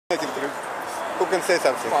Who can say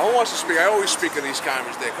something? Come on, who wants to speak? I always speak in these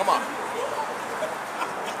cameras there. Come on.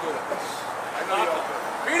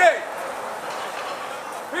 Pete!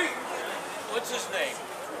 Pete! What's his name?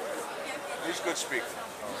 He's a good speaker.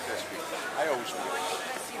 Good speaker. I always speak.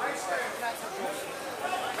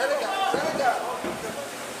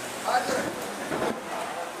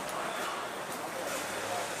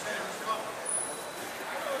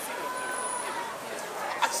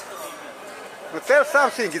 But tell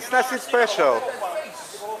something, it's nothing special.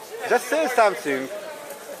 Just say something.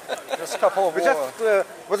 Just a couple of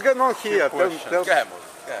What's going on here? Go ahead, Mo. Go ahead.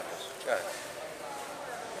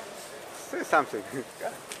 Say something.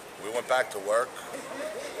 We went back to work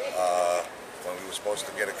when we were supposed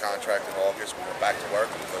to get a contract in August. We went back to work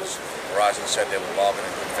because Verizon said they were bargaining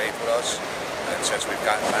in good faith with us. And since we've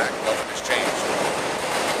gotten back, nothing has changed.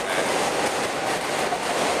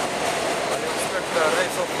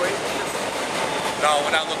 No,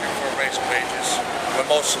 we're not looking for a raise of wages. We're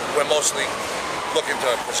mostly looking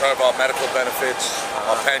to preserve our medical benefits,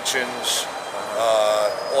 our pensions,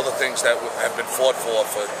 all the things that have been fought for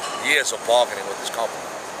years of bargaining with this company.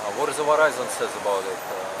 What does the Verizon says about it?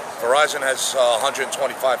 Verizon has 125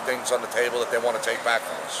 things on the table that they want to take back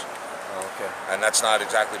from us. Okay. And that's not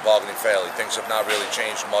exactly bargaining fairly. Things have not really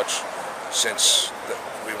changed much since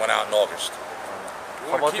we went out in August.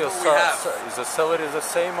 How about your is the salary the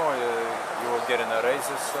same, or you were getting a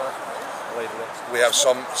raises lately? We have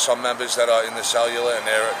some members that are in the cellular, and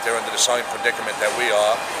they're under the same predicament that we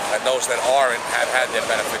are, and those that aren't have had their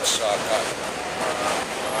benefits cut.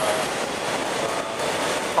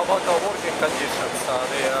 How about the working conditions? Are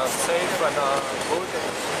they safe and good?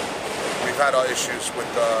 We've had our issues with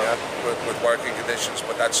working conditions,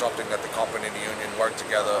 but that's something that the company and the union work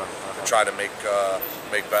together to try to make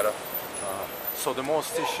better. So the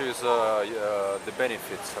most issue is the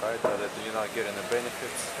benefits, right? That you're not getting the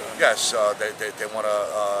benefits? Yes, they want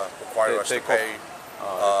to require us to pay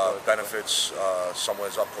benefits somewhere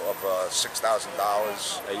up of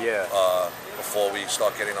 $6,000 a year before we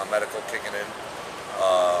start getting our medical kicking in.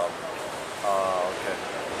 Okay.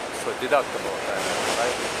 So deductible, right?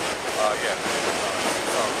 Yeah.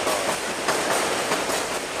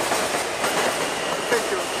 Thank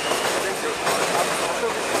you.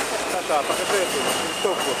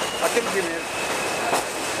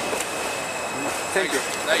 Thank you.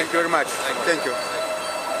 Thank you very much. Thank you.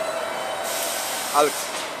 Alex,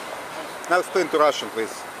 now explain to Russian,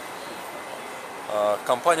 please.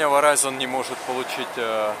 Компания Verizon не может получить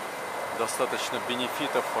достаточно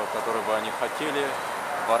бенефитов, которые бы они хотели.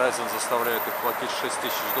 Verizon заставляет их платить $6000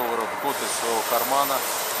 в год из своего кармана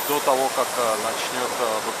до того, как начнет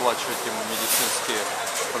выплачивать им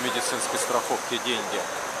по медицинской страховке деньги.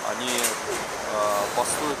 Они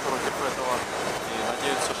бастуют против этого и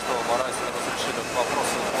надеются, что Verizon разрешит этот вопрос.